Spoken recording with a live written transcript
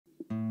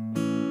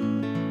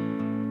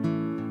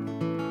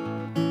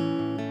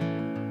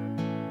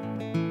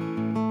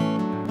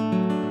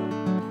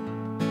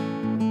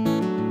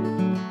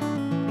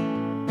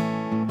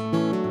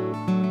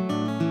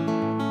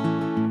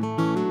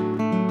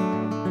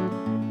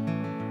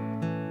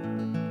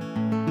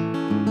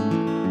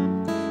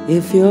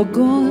If you're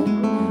going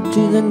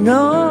to the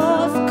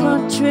North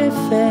Country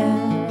Fair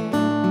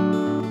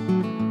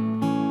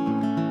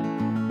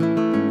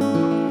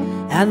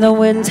and the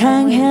winds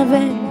hang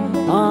heavy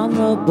on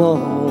the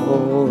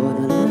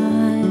borderline,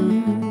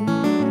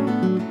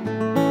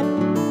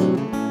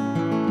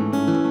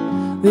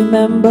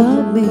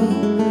 remember me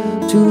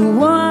to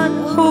one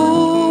who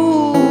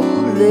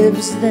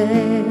lives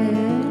there.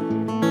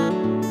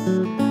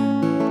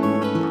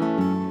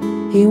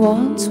 He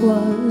once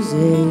was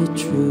a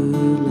true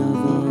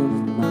love of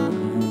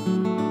mine.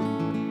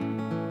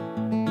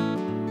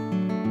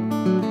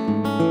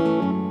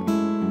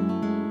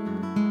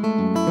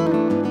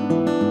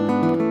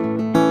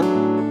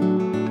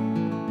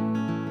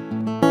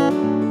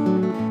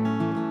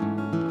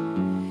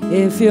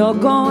 If you're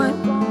going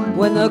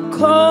when the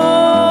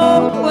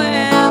cold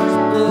winds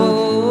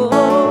blow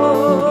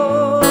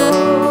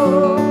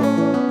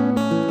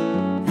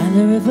and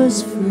the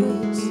rivers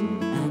freeze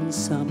and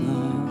summer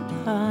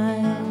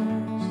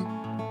dies,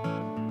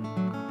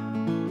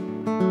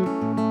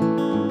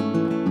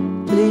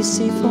 please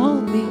see for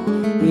me,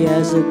 he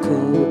has a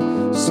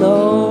coat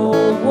so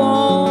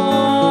warm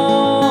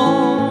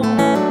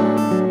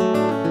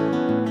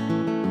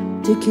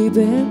to keep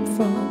him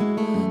from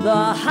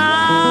the howling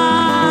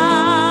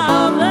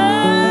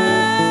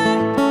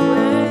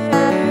wind.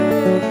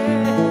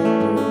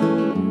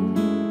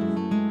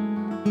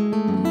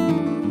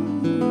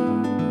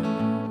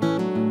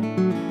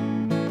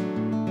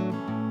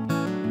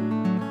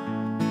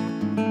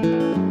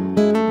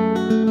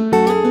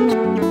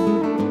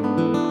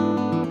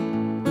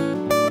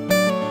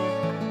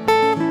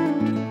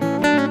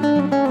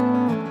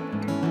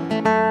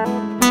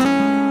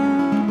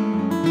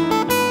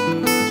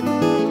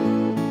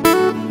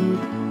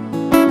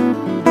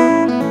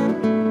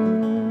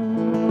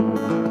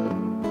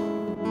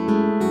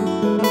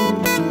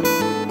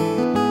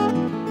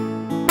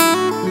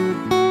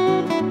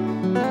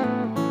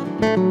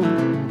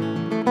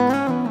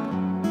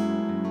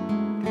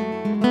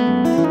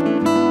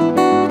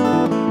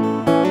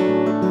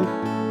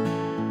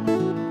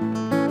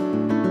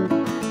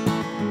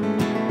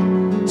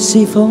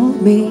 See for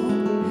me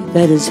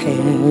that his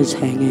hair's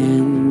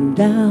hanging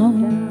down,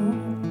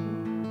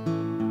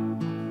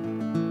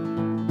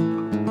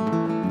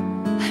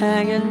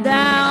 hanging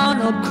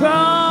down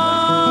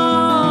across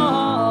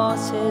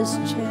his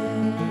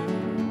chest.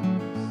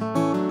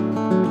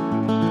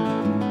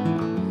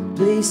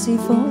 Please see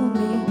for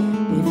me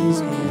if his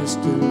hair's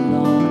still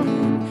long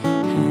and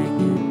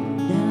hanging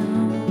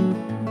down,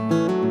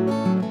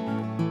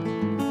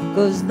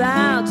 'cause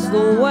that's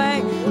the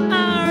way I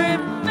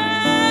remember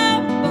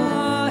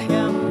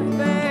him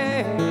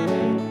being.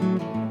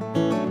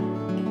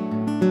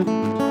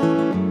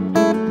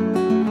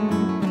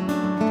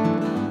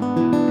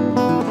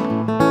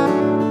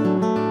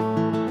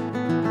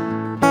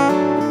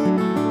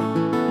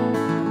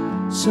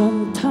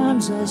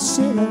 Sometimes I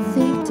sit and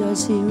think,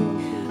 does he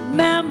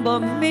remember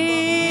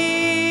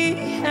me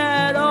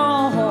at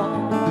all?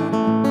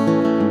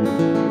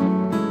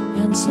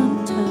 And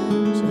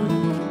sometimes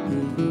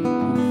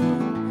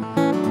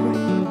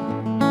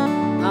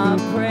I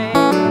pray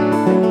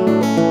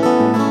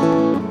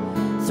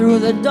through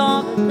the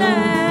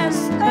darkness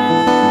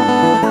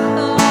and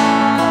the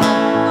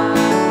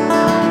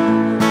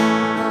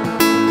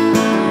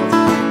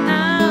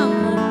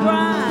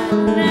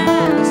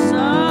brightness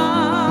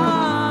of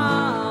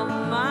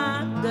my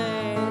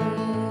day.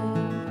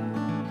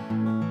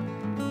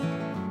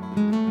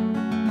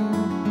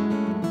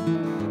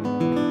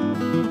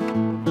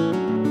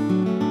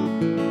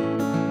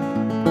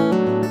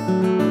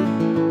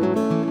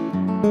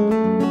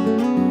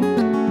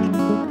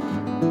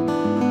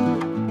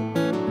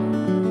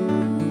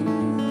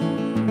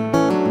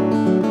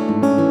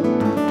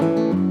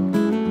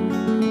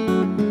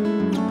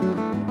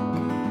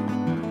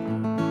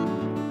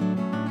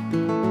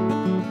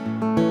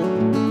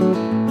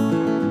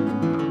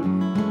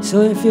 So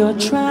if you're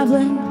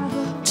traveling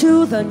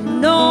to the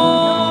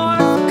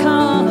North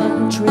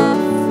Country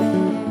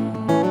Fair,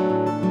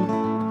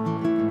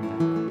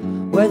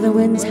 where the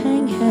winds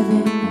hang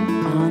heavy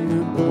on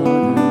the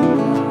borderline,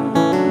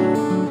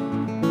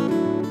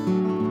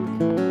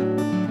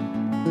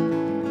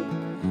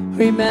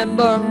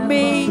 remember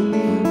me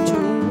to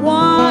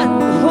one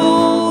who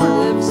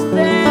lives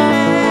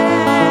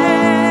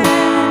there,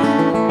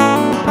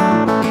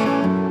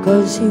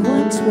 'cause he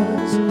once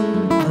was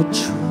a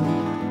true